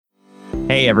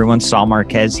Hey everyone, Saul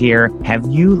Marquez here. Have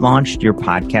you launched your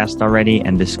podcast already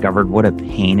and discovered what a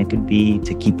pain it could be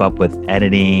to keep up with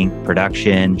editing,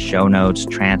 production, show notes,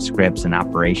 transcripts, and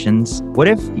operations? What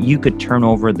if you could turn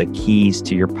over the keys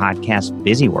to your podcast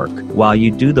busy work while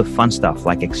you do the fun stuff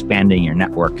like expanding your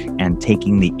network and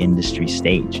taking the industry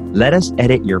stage? Let us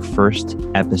edit your first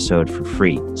episode for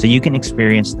free so you can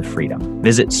experience the freedom.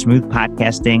 Visit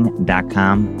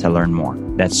smoothpodcasting.com to learn more.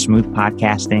 That's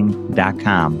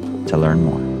smoothpodcasting.com to learn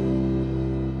more.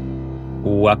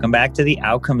 Welcome back to the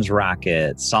Outcomes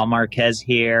Rocket. Saul Marquez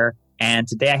here. And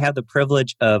today I have the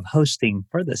privilege of hosting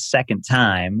for the second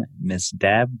time, Miss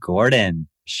Deb Gordon.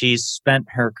 She's spent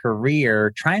her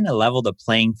career trying to level the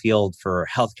playing field for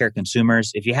healthcare consumers.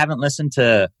 If you haven't listened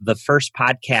to the first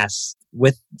podcast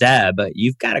with Deb,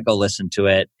 you've got to go listen to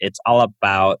it. It's all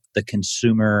about the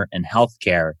consumer and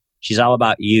healthcare. She's all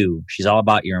about you. She's all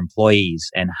about your employees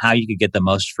and how you could get the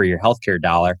most for your healthcare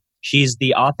dollar. She's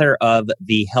the author of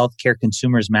the Healthcare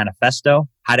Consumers Manifesto,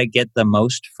 How to Get the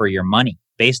Most for Your Money,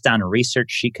 based on research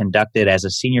she conducted as a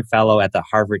senior fellow at the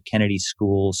Harvard Kennedy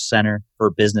School Center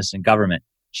for Business and Government.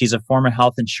 She's a former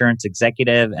health insurance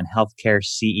executive and healthcare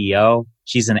CEO.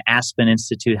 She's an Aspen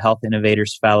Institute Health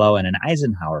Innovators Fellow and an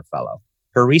Eisenhower Fellow.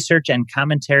 Her research and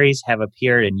commentaries have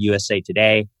appeared in USA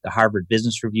Today, the Harvard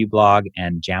Business Review blog,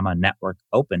 and JAMA Network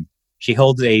Open. She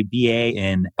holds a BA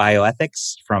in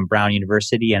bioethics from Brown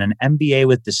University and an MBA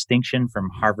with distinction from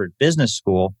Harvard Business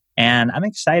School. And I'm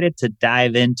excited to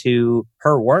dive into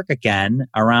her work again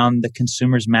around the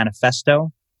Consumer's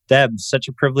Manifesto. Deb, such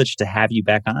a privilege to have you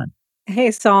back on.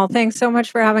 Hey, Saul, thanks so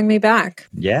much for having me back.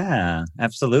 Yeah,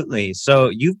 absolutely. So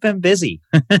you've been busy.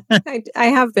 I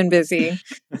have been busy.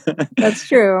 That's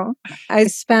true. I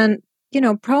spent,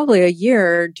 probably a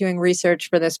year doing research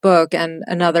for this book and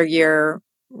another year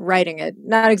writing it.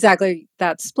 Not exactly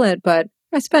that split, but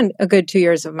I spent a good 2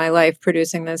 years of my life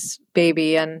producing this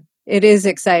baby. And it is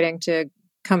exciting to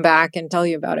come back and tell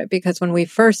you about it because when we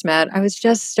first met, I was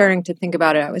just starting to think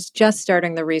about it. I was just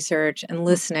starting the research and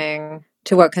listening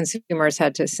to what consumers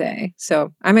had to say.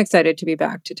 So I'm excited to be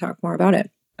back to talk more about it.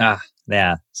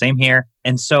 Yeah, same here.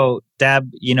 And so,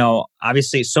 Deb,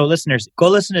 obviously, so listeners, go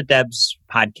listen to Deb's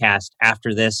podcast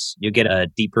after this. You'll get a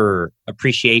deeper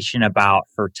appreciation about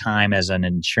her time as an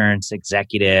insurance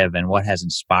executive and what has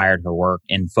inspired her work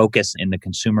and focus in the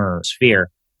consumer sphere.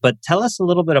 But tell us a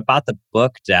little bit about the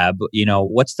book, Deb.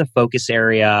 What's the focus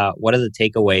area? What are the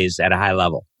takeaways at a high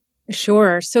level?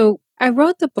 Sure. So I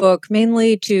wrote the book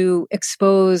mainly to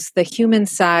expose the human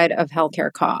side of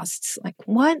healthcare costs. Like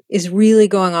what is really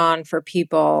going on for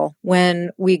people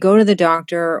when we go to the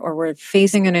doctor or we're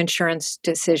facing an insurance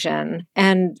decision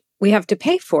and we have to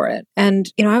pay for it. And,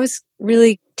 I was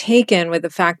really taken with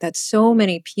the fact that so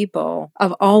many people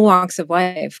of all walks of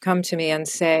life come to me and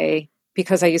say,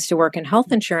 because I used to work in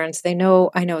health insurance, they know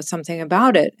I know something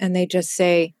about it. And they just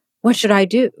say, what should I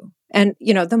do? And,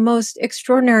 the most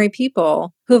extraordinary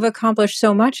people who've accomplished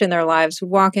so much in their lives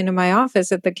would walk into my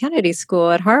office at the Kennedy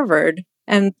School at Harvard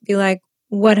and be like,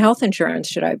 what health insurance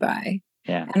should I buy?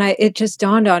 Yeah. And it just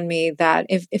dawned on me that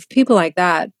if people like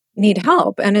that need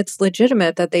help and it's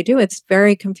legitimate that they do, it's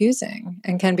very confusing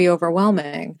and can be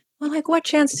overwhelming. Well, like what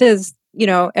chance does,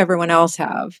 everyone else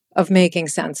have of making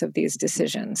sense of these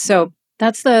decisions? So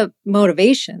that's the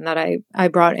motivation that I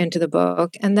brought into the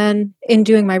book. And then in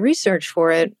doing my research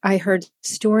for it, I heard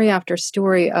story after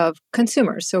story of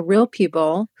consumers, so real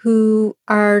people who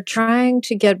are trying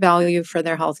to get value for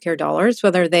their healthcare dollars,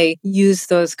 whether they use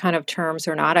those kind of terms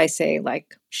or not. I say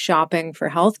like shopping for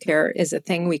healthcare is a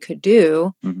thing we could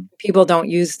do. Mm-hmm. People don't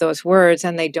use those words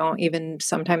and they don't even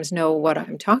sometimes know what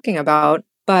I'm talking about.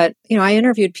 But, I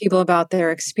interviewed people about their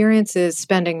experiences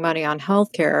spending money on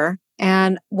healthcare.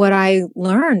 And what I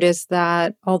learned is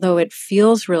that although it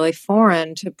feels really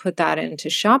foreign to put that into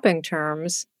shopping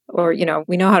terms, or,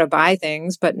 we know how to buy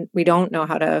things, but we don't know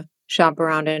how to shop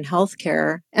around in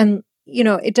healthcare. And,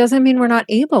 it doesn't mean we're not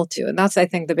able to. And that's, I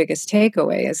think, the biggest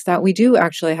takeaway is that we do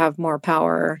actually have more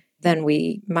power than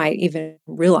we might even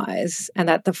realize. And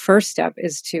that the first step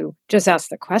is to just ask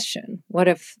the question, what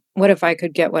if I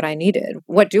could get what I needed?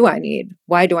 What do I need?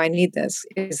 Why do I need this?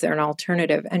 Is there an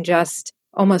alternative? And just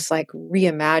almost like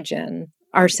reimagine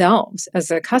ourselves as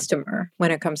a customer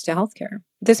when it comes to healthcare.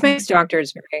 This makes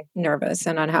doctors very nervous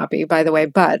and unhappy, by the way,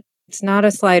 but it's not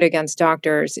a slight against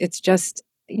doctors. It's just,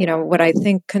 what I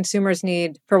think consumers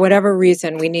need, for whatever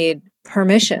reason, we need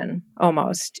permission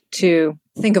almost to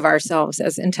think of ourselves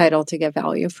as entitled to get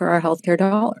value for our healthcare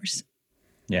dollars.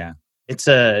 Yeah, it's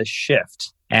a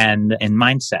shift and in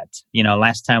mindset.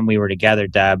 Last time we were together,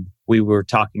 Deb, we were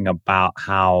talking about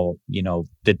how,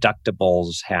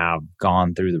 deductibles have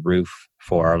gone through the roof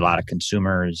for a lot of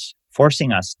consumers,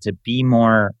 forcing us to be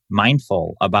more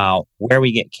mindful about where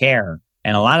we get care.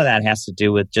 And a lot of that has to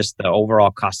do with just the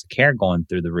overall cost of care going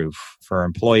through the roof for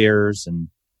employers and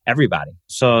everybody.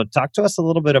 So talk to us a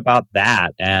little bit about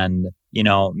that and,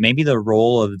 maybe the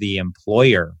role of the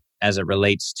employer as it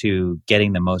relates to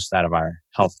getting the most out of our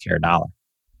healthcare dollar.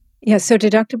 Yeah, so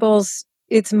deductibles,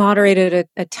 it's moderated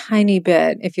a tiny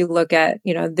bit if you look at,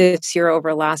 this year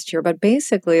over last year, but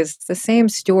basically it's the same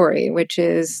story, which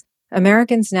is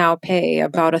Americans now pay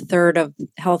about a third of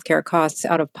healthcare costs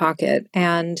out of pocket.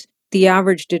 And the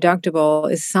average deductible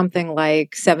is something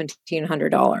like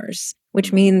 $1,700,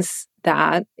 which means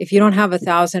that if you don't have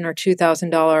 $1,000 or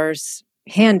 $2,000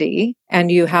 handy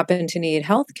and you happen to need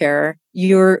healthcare,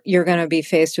 you're going to be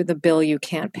faced with a bill you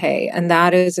can't pay. And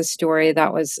that is a story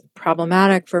that was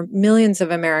problematic for millions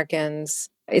of Americans.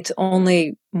 It's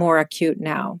only more acute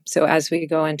now. So as we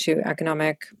go into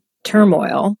economic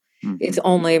turmoil, it's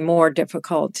only more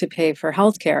difficult to pay for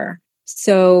healthcare.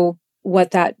 So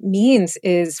what that means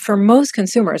is, for most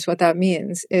consumers, what that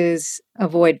means is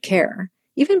avoid care.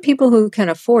 Even people who can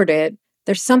afford it,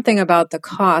 there's something about the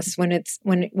cost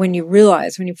when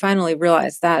you finally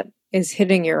realize that is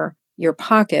hitting your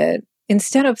pocket,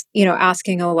 instead of,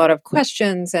 asking a lot of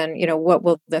questions and, what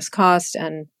will this cost?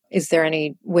 And is there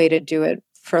any way to do it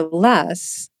for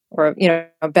less or,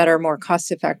 a better, more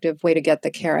cost-effective way to get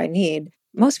the care I need?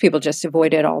 Most people just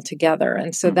avoid it altogether.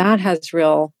 And so that has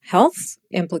real health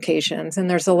implications. And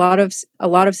there's a lot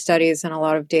of studies and a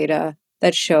lot of data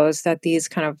that shows that these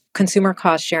kind of consumer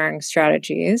cost sharing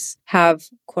strategies have,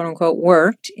 quote unquote,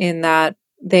 worked in that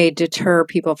they deter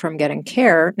people from getting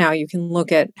care. Now you can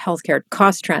look at healthcare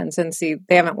cost trends and see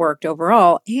they haven't worked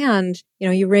overall. And,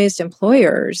 you raised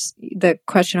the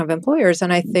question of employers.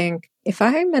 And I think if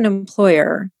I'm an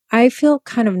employer, I feel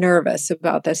kind of nervous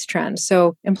about this trend.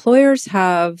 So employers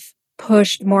have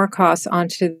pushed more costs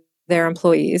onto their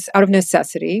employees out of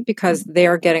necessity because they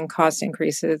are getting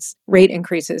rate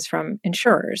increases from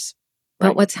insurers.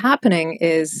 But what's happening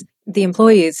is the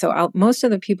employees, most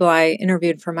of the people I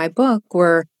interviewed for my book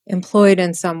were employed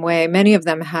in some way. Many of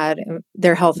them had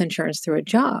their health insurance through a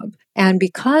job. And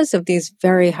because of these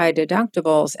very high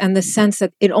deductibles and the sense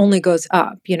that it only goes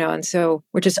up, and so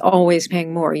we're just always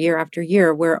paying more year after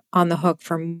year, we're on the hook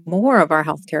for more of our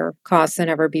healthcare costs than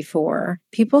ever before.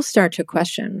 People start to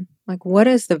question, what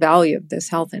is the value of this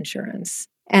health insurance?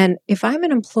 And if I'm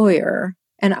an employer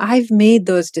and I've made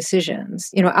those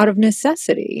decisions, out of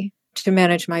necessity to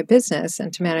manage my business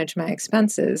and to manage my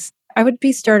expenses, I would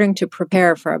be starting to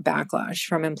prepare for a backlash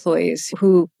from employees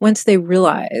who, once they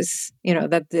realize,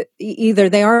 that either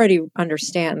they already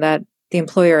understand that the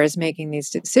employer is making these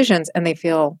decisions and they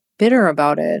feel bitter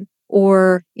about it,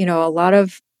 or, a lot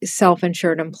of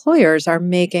self-insured employers are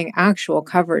making actual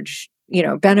coverage,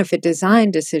 benefit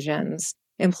design decisions.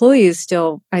 Employees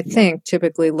still, I think,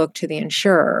 typically look to the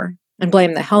insurer and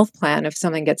blame the health plan if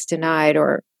something gets denied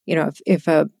or, if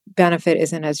a benefit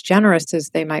isn't as generous as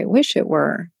they might wish it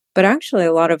were. But actually,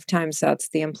 a lot of times that's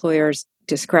the employer's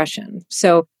discretion.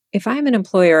 So if I'm an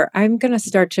employer, I'm going to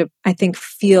start to, I think,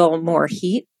 feel more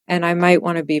heat. And I might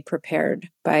want to be prepared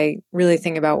by really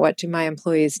thinking about what do my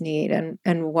employees need and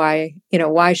why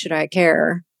should I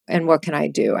care and what can I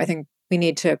do? I think we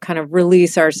need to kind of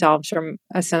release ourselves from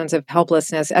a sense of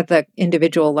helplessness at the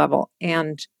individual level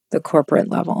and the corporate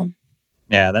level.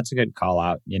 Yeah, that's a good call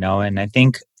out, and I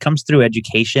think it comes through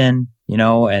education,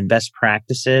 and best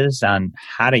practices on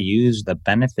how to use the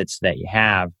benefits that you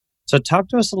have. So talk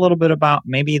to us a little bit about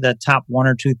maybe the top one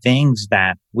or two things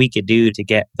that we could do to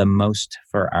get the most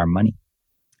for our money.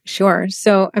 Sure.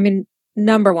 So,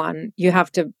 number one, you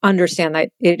have to understand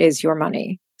that it is your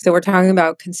money. So we're talking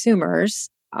about consumers.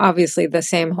 Obviously, the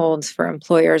same holds for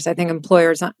employers. I think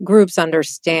employers groups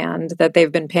understand that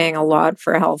they've been paying a lot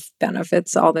for health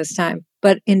benefits all this time.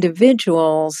 But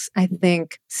individuals, I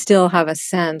think, still have a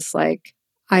sense like,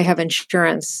 I have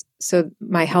insurance, so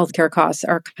my healthcare costs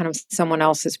are kind of someone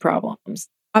else's problems.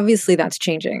 Obviously, that's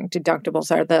changing.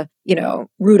 Deductibles are the,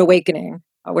 rude awakening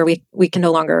where we can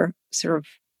no longer sort of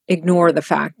ignore the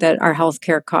fact that our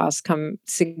healthcare costs come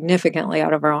significantly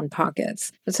out of our own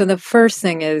pockets. And so the first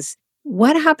thing is,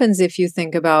 what happens if you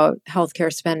think about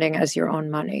healthcare spending as your own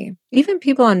money? Even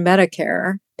people on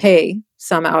Medicare pay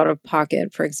some out of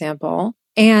pocket, for example,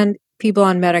 and people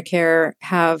on Medicare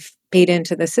have paid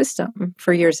into the system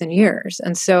for years and years.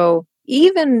 And so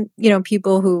even,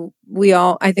 people who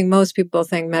I think most people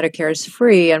think Medicare is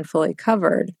free and fully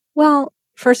covered. Well,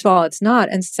 first of all, it's not.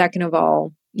 And second of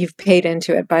all, you've paid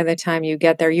into it. By the time you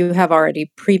get there, you have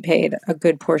already prepaid a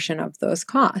good portion of those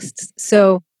costs.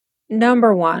 So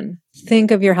number one,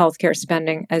 think of your healthcare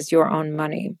spending as your own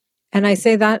money. And I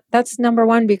say that that's number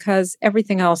one because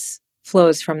everything else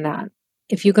flows from that.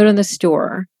 If you go to the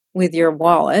store with your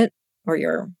wallet or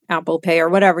your Apple Pay or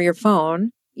whatever, your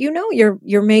phone, you know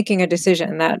you're making a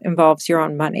decision that involves your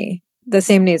own money. The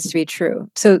same needs to be true.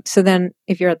 So then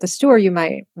if you're at the store, you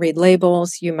might read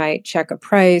labels, you might check a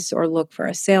price or look for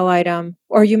a sale item,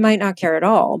 or you might not care at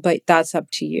all, but that's up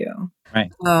to you. Right.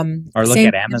 Or look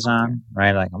at Amazon,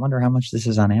 right? Like, I wonder how much this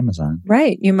is on Amazon.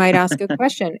 Right. You might ask a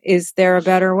question. Is there a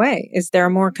better way? Is there a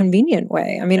more convenient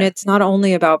way? I mean, It's not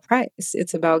only about price.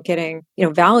 It's about getting,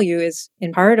 value is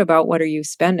in part about what are you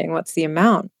spending? What's the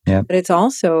amount? Yeah. But it's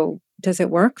also, does it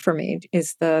work for me?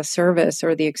 Is the service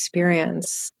or the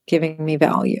experience giving me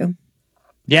value?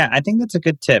 Yeah, I think that's a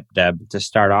good tip, Deb, to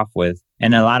start off with.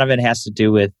 And a lot of it has to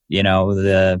do with,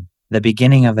 the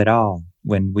beginning of it all.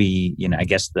 When we, I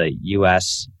guess the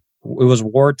U.S., it was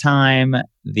wartime.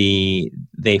 They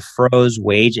froze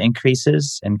wage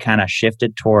increases and kind of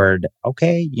shifted toward,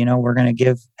 okay, we're going to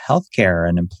give healthcare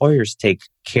and employers take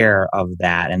care of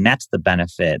that. And that's the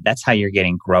benefit. That's how you're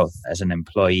getting growth as an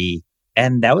employee.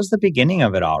 And that was the beginning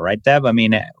of it all, right, Deb? I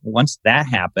mean, once that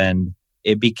happened,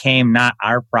 it became not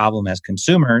our problem as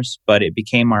consumers, but it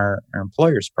became our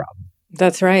employer's problem.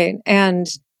 That's right. And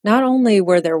not only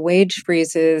were there wage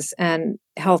freezes and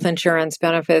health insurance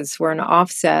benefits were an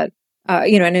offset,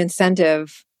 an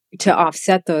incentive to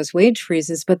offset those wage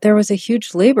freezes, but there was a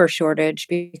huge labor shortage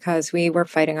because we were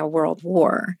fighting a world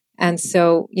war. And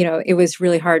so, it was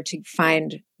really hard to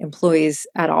find employees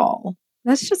at all.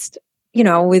 That's just,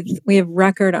 we have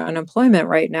record unemployment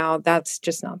right now. That's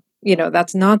just not,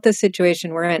 that's not the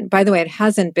situation we're in. By the way, it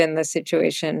hasn't been the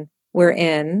situation we're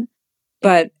in.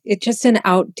 But it's just an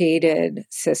outdated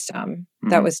system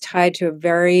that was tied to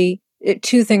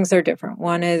two things are different.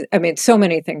 One is, so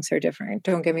many things are different,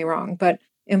 don't get me wrong, but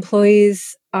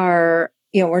employees are,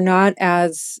 we're not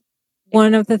as,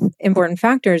 one of the important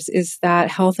factors is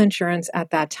that health insurance at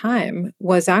that time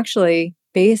was actually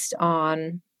based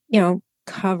on,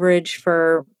 coverage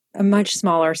for a much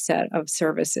smaller set of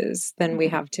services than we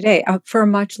have today for a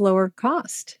much lower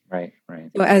cost. Right.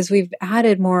 So as we've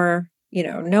added more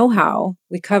know-how,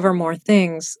 we cover more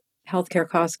things, healthcare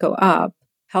costs go up,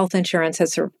 health insurance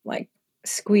has sort of like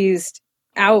squeezed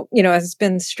out, has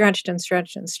been stretched and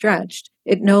stretched and stretched.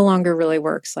 It no longer really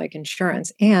works like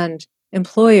insurance. And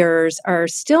employers are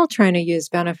still trying to use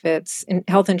benefits,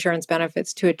 health insurance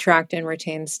benefits, to attract and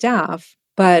retain staff.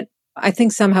 But I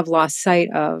think some have lost sight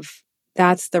of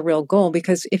that's the real goal,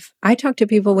 because if I talk to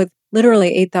people with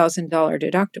literally $8,000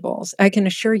 deductibles, I can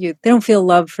assure you they don't feel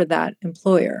love for that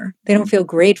employer. They don't feel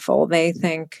grateful. They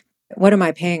think, what am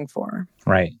I paying for?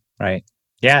 Right.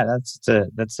 Yeah,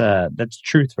 that's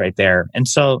truth right there. And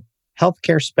so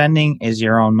healthcare spending is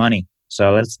your own money.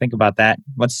 So let's think about that.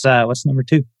 What's number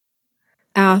 2?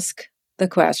 Ask the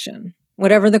question,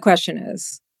 whatever the question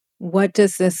is. What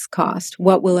does this cost?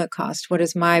 What will it cost? What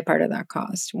is my part of that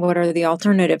cost? What are the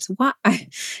alternatives? Why?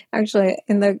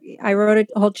 I wrote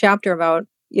a whole chapter about,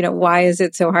 why is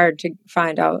it so hard to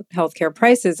find out healthcare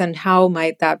prices and how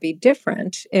might that be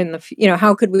different in the,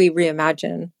 how could we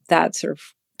reimagine that sort of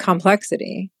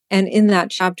complexity? And in that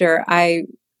chapter, I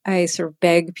sort of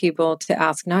beg people to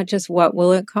ask not just what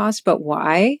will it cost, but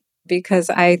why? Because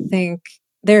I think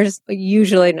there's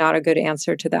usually not a good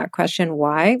answer to that question.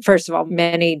 Why? First of all,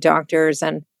 many doctors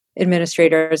and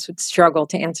administrators would struggle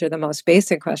to answer the most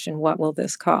basic question, what will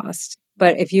this cost?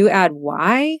 But if you add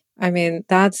why, you're going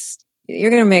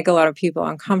to make a lot of people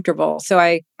uncomfortable. So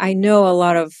I know a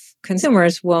lot of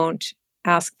consumers won't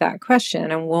ask that question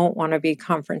and won't want to be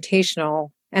confrontational.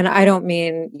 And I don't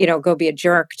mean, go be a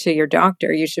jerk to your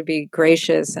doctor. You should be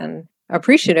gracious and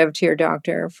appreciative to your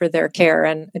doctor for their care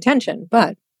and attention.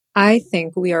 But I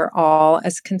think we are all,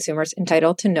 as consumers,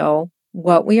 entitled to know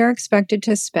what we are expected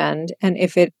to spend. And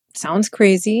if it sounds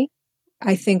crazy,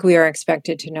 I think we are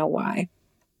expected to know why.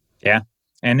 Yeah.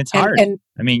 And it's hard.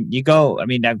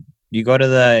 You go to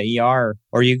the ER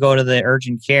or you go to the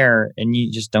urgent care and you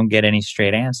just don't get any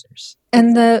straight answers.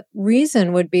 And the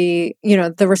reason would be,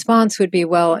 the response would be,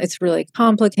 well, it's really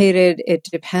complicated. It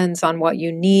depends on what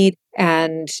you need.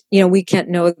 And, we can't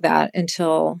know that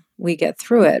until we get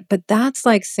through it. But that's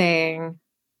like saying,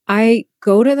 I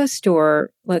go to the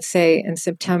store, let's say in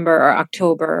September or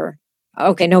October,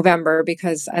 November,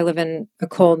 because I live in a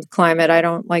cold climate. I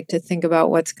don't like to think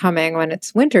about what's coming when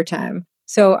it's wintertime.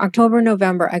 So October,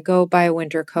 November, I go buy a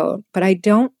winter coat, but I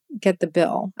don't get the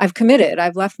bill. I've committed.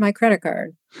 I've left my credit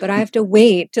card, but I have to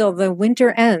wait till the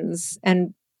winter ends.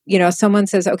 And, someone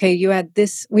says, okay, we had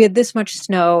this much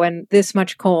snow and this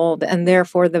much cold, and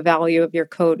therefore the value of your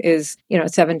coat is,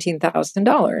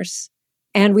 $17,000.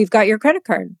 And we've got your credit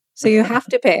card. So you have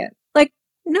to pay it. Like,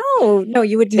 No,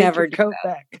 you would Take never your do coat that.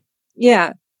 back.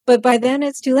 Yeah. But by then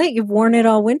it's too late. You've worn it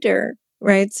all winter,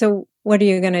 right? So what are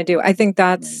you going to do? I think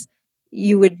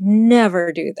you would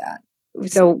never do that.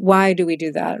 So why do we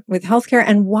do that with healthcare?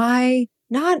 And why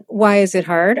is it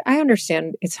hard? I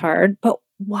understand it's hard, but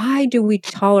why do we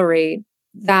tolerate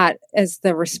that as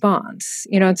the response?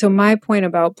 And so my point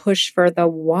about push for the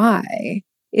why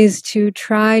is to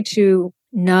try to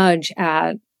nudge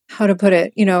at, how to put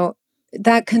it,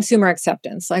 that consumer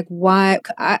acceptance. Like, why?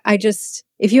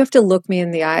 If you have to look me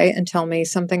in the eye and tell me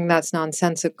something that's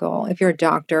nonsensical, if you're a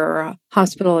doctor or a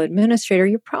hospital administrator,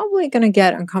 you're probably going to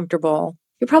get uncomfortable.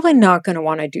 You're probably not going to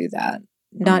want to do that,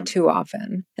 not too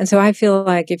often. And so I feel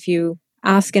like if you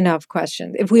ask enough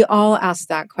questions, if we all ask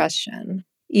that question,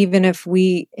 even if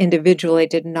we individually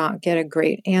did not get a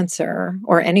great answer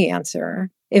or any answer,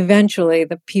 eventually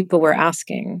the people we're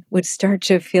asking would start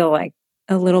to feel like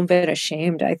a little bit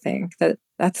ashamed, I think,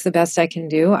 that's the best I can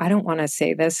do. I don't want to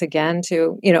say this again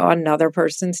to, another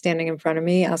person standing in front of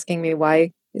me asking me,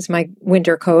 why is my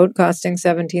winter coat costing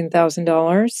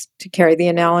 $17,000, to carry the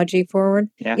analogy forward?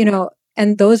 Yeah.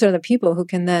 And those are the people who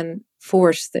can then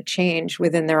force the change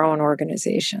within their own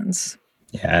organizations.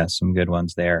 Yeah, some good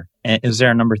ones there. Is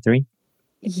there a number 3?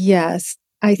 Yes.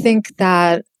 I think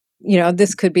that,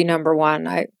 this could be number 1.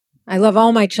 I love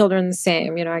all my children the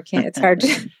same. I can't, it's hard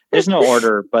to. There's no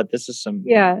order, but this is some.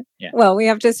 Yeah. Well, we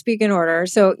have to speak in order.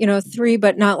 So, 3,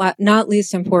 but not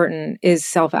least important, is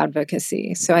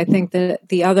self-advocacy. So I think that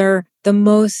the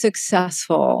most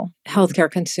successful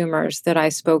healthcare consumers that I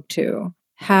spoke to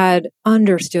had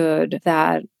understood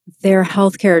that their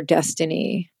healthcare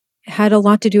destiny had a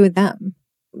lot to do with them.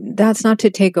 That's not to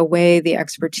take away the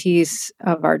expertise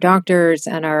of our doctors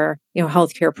and our,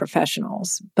 healthcare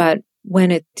professionals, but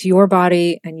when it's your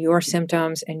body and your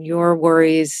symptoms and your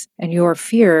worries and your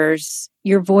fears,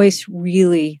 your voice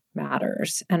really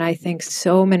matters. And I think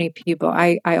so many people,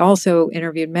 I also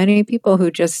interviewed many people who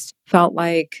just felt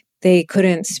like they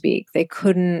couldn't speak. They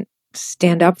couldn't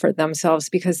stand up for themselves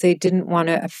because they didn't want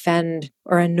to offend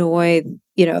or annoy,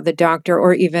 the doctor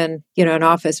or even, an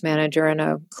office manager in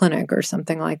a clinic or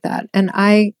something like that. And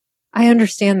I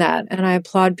understand that. And I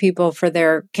applaud people for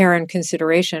their care and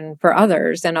consideration for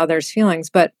others and others' feelings.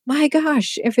 But my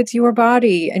gosh, if it's your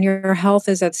body and your health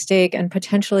is at stake and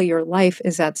potentially your life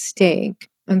is at stake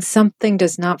and something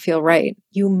does not feel right,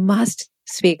 you must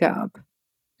speak up.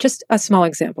 Just a small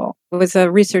example. It was a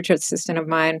research assistant of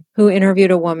mine who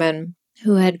interviewed a woman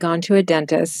who had gone to a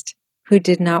dentist who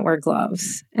did not wear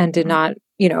gloves and did not,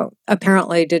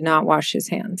 apparently did not wash his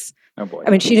hands. Oh boy. I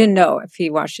mean, she didn't know if he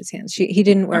washed his hands. He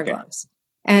didn't wear gloves.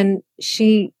 And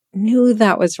she knew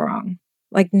that was wrong,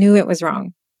 knew it was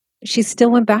wrong. She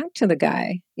still went back to the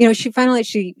guy. She finally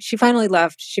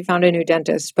left. She found a new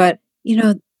dentist, but,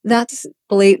 that's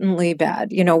blatantly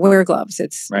bad. Wear gloves.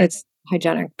 It's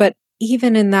hygienic. But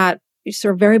even in that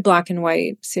sort of very black and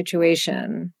white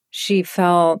situation, she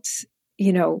felt,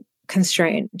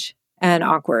 constrained and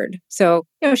awkward. So,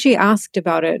 she asked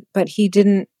about it, but he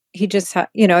just,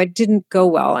 it didn't go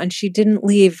well. And she didn't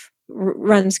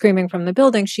run screaming from the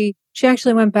building. She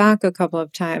actually went back a couple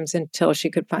of times until she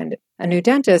could find a new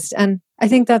dentist. And I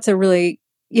think that's a really,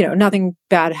 nothing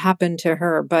bad happened to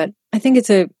her, but I think it's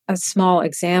a small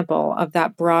example of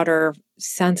that broader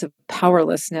sense of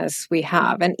powerlessness we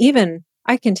have. And even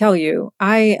I can tell you,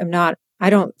 I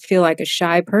don't feel like a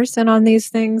shy person on these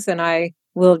things. And I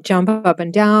will jump up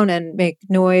and down and make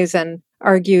noise and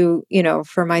argue,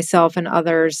 for myself and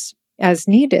others as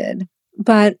needed.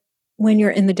 But when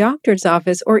you're in the doctor's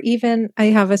office, or even I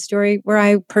have a story where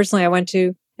I went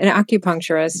to an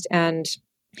acupuncturist and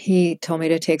he told me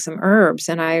to take some herbs.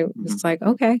 And I was like,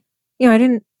 okay, I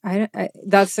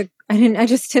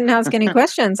just didn't ask any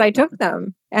questions. I took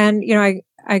them. And,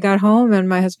 I got home and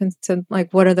my husband said,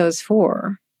 what are those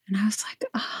for? And I was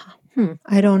like,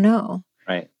 I don't know.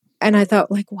 Right. And I thought,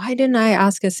 why didn't I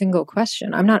ask a single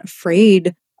question? I'm not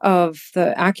afraid of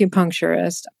the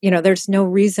acupuncturist. There's no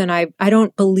reason I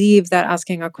don't believe that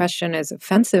asking a question is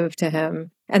offensive to him.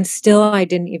 And still, I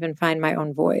didn't even find my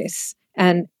own voice.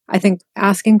 And I think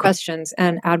asking questions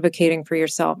and advocating for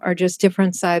yourself are just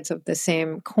different sides of the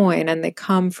same coin. And they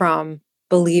come from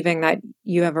believing that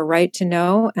you have a right to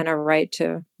know and a right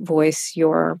to voice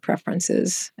your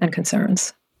preferences and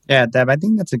concerns. Yeah, Deb, I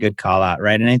think that's a good call out,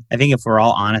 right? And I think if we're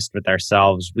all honest with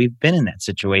ourselves, we've been in that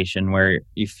situation where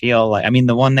you feel like,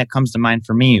 the one that comes to mind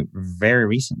for me very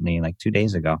recently, 2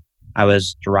 days ago, I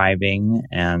was driving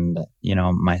and,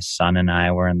 my son and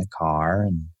I were in the car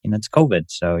and, it's COVID.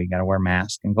 So you got to wear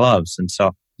masks and gloves. And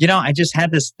so, I just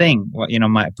had this thing,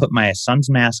 I put my son's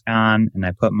mask on and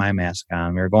I put my mask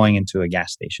on. We were going into a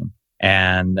gas station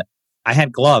and I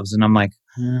had gloves and I'm like,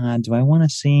 do I want to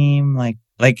seem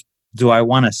do I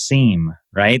want to seem,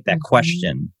 right? That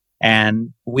question. And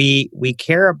we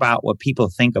care about what people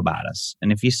think about us.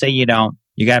 And if you say you don't,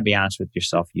 you got to be honest with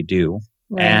yourself. You do.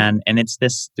 Right. And it's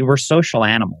this, we're social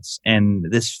animals, and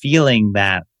this feeling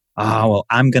that, oh, well,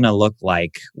 I'm going to look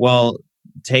like, well,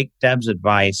 take Deb's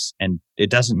advice and it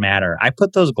doesn't matter. I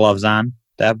put those gloves on,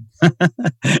 Deb.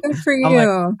 Good for you. I'm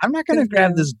like, I'm not going to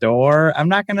grab this door. I'm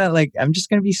not going to I'm just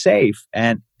going to be safe.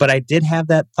 But I did have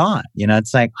that thought,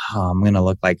 it's like, oh, I'm going to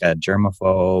look like a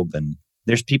germaphobe. And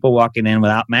there's people walking in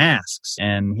without masks.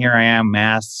 And here I am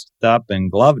masked up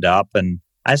and gloved up. And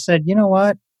I said, you know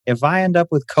what? If I end up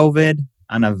with COVID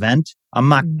on an event, I'm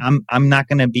not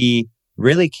going to be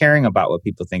really caring about what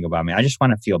people think about me. I just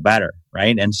want to feel better.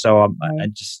 Right. And so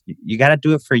you got to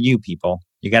do it for you, people.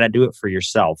 You got to do it for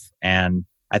yourself. And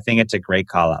I think it's a great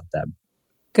call out, Deb.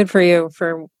 Good for you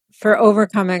for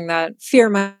overcoming that. Fear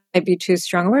might be too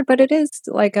strong a word, but it is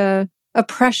like a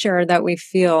pressure that we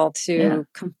feel to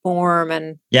conform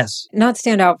and not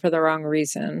stand out for the wrong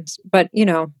reasons. But,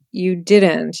 you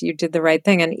didn't. You did the right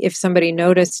thing. And if somebody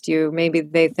noticed you, maybe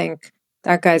they think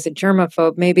that guy's a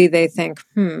germaphobe. Maybe they think,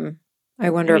 I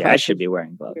wonder if I should be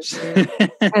wearing gloves.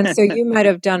 And so you might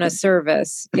have done a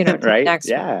service, to right? the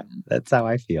next one. That's how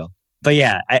I feel. But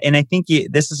and I think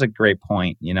this is a great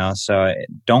point, so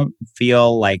don't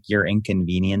feel like you're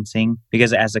inconveniencing,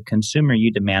 because as a consumer,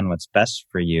 you demand what's best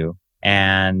for you.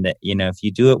 And, if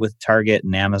you do it with Target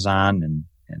and Amazon and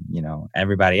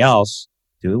everybody else,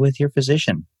 do it with your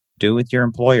physician, do it with your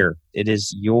employer. It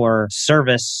is your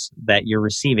service that you're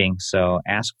receiving. So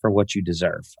ask for what you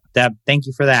deserve. Deb, thank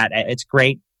you for that. It's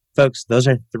great. Folks, those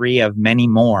are 3 of many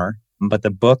more. But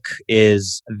the book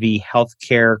is The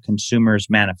Healthcare Consumer's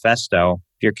Manifesto.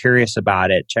 If you're curious about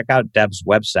it, check out Deb's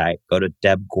website. Go to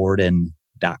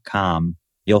debgordon.com.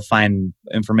 You'll find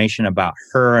information about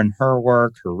her and her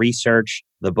work, her research,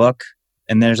 the book.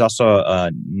 And there's also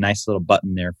a nice little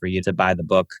button there for you to buy the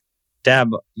book.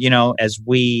 Deb, as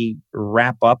we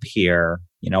wrap up here,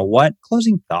 what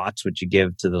closing thoughts would you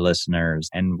give to the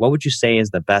listeners? And what would you say is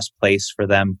the best place for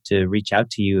them to reach out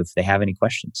to you if they have any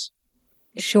questions?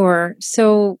 Sure.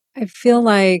 So I feel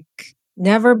like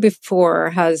never before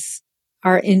has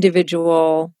our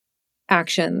individual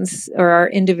actions or our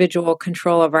individual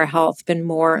control of our health been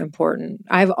more important.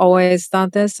 I've always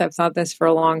thought this. I've thought this for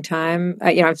a long time.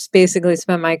 I've basically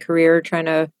spent my career trying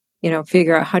to,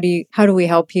 figure out how do we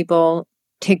help people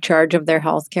take charge of their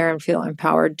healthcare and feel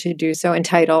empowered to do so,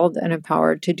 entitled and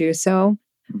empowered to do so.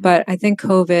 But I think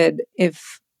COVID,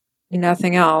 if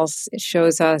nothing else, it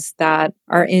shows us that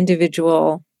our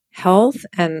individual health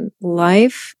and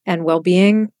life and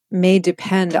well-being may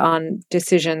depend on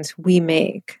decisions we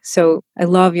make. So I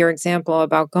love your example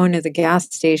about going to the gas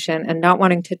station and not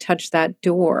wanting to touch that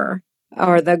door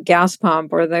or the gas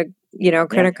pump or the,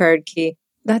 credit card key.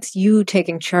 That's you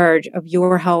taking charge of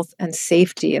your health and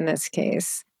safety in this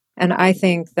case. And I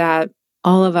think that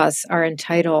all of us are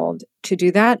entitled to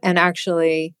do that. And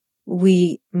actually,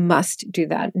 we must do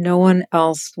that. No one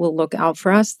else will look out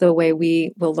for us the way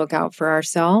we will look out for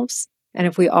ourselves. And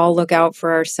if we all look out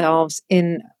for ourselves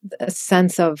in a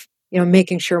sense of,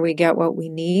 making sure we get what we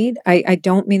need, I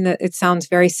don't mean that it sounds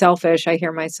very selfish. As I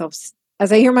hear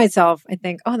myself, I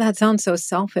think, oh, that sounds so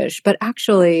selfish. But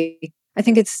actually, I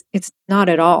think it's not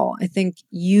at all. I think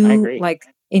you, like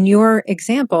in your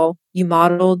example, you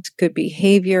modeled good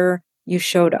behavior. You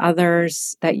showed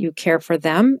others that you care for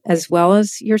them as well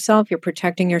as yourself. You're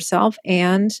protecting yourself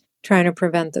and trying to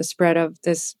prevent the spread of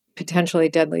this potentially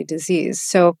deadly disease.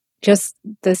 So just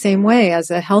the same way as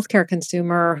a healthcare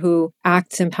consumer who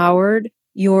acts empowered,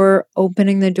 you're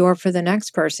opening the door for the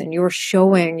next person. You're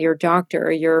showing your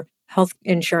doctor, your health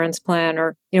insurance plan,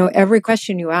 or, every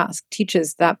question you ask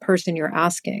teaches that person you're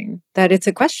asking that it's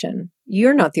a question.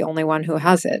 You're not the only one who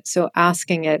has it. So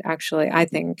asking it actually, I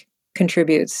think,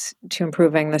 contributes to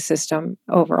improving the system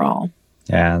overall.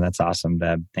 Yeah, that's awesome,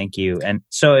 Deb. Thank you. And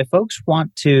so if folks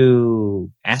want to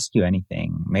ask you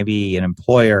anything, maybe an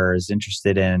employer is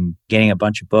interested in getting a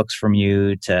bunch of books from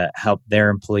you to help their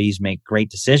employees make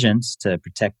great decisions to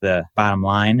protect the bottom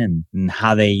line and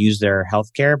how they use their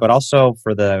healthcare, but also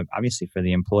obviously for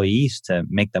the employees to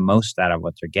make the most out of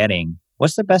what they're getting.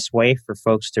 What's the best way for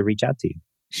folks to reach out to you?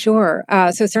 Sure.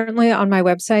 So certainly on my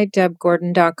website,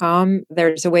 debgordon.com,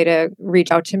 there's a way to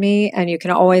reach out to me, and you can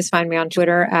always find me on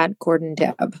Twitter at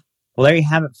GordonDeb. Well, there you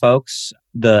have it, folks.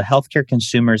 The Healthcare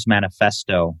Consumer's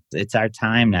Manifesto. It's our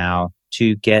time now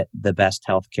to get the best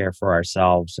healthcare for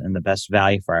ourselves and the best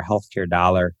value for our healthcare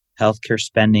dollar. Healthcare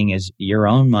spending is your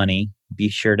own money. Be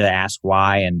sure to ask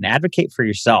why and advocate for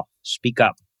yourself. Speak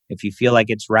up. If you feel like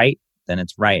it's right, then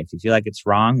it's right. If you feel like it's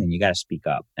wrong, then you got to speak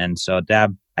up. And so,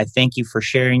 Deb, I thank you for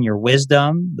sharing your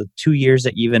wisdom. The 2 years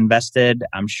that you've invested,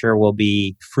 I'm sure will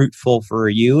be fruitful for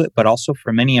you, but also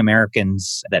for many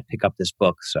Americans that pick up this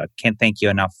book. So I can't thank you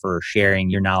enough for sharing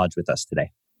your knowledge with us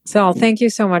today. Saul, thank you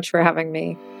so much for having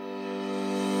me.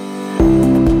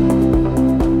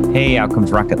 Hey,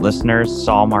 Outcomes Rocket listeners,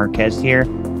 Saul Marquez here.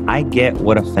 I get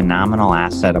what a phenomenal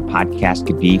asset a podcast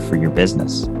could be for your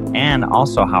business, and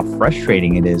also how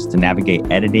frustrating it is to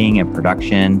navigate editing and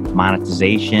production,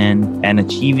 monetization, and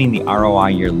achieving the ROI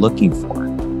you're looking for.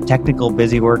 Technical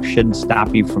busy work shouldn't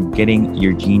stop you from getting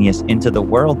your genius into the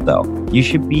world, though. You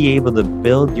should be able to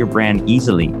build your brand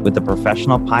easily with a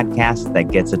professional podcast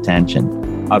that gets attention.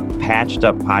 A patched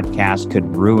up podcast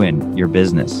could ruin your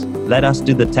business. Let us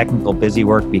do the technical busy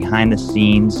work behind the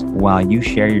scenes while you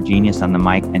share your genius on the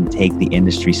mic and take the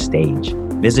industry stage.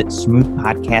 Visit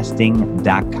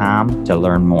smoothpodcasting.com to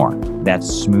learn more. That's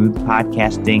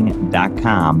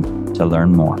smoothpodcasting.com to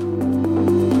learn more.